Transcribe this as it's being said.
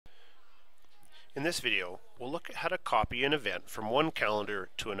In this video, we'll look at how to copy an event from one calendar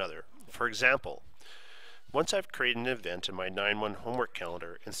to another. For example, once I've created an event in my 9-1 homework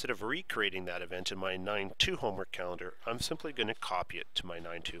calendar, instead of recreating that event in my 9-2 homework calendar, I'm simply going to copy it to my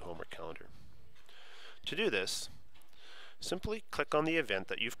 9-2 homework calendar. To do this, simply click on the event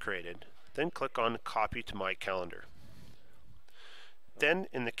that you've created, then click on Copy to My Calendar. Then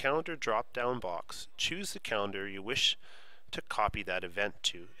in the Calendar drop-down box, choose the calendar you wish to copy that event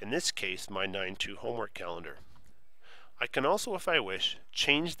to, in this case my 9-2 homework calendar. I can also, if I wish,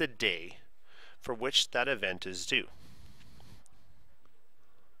 change the day for which that event is due,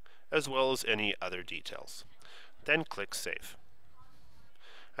 as well as any other details. Then click Save.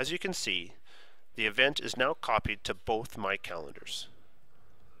 As you can see, the event is now copied to both my calendars.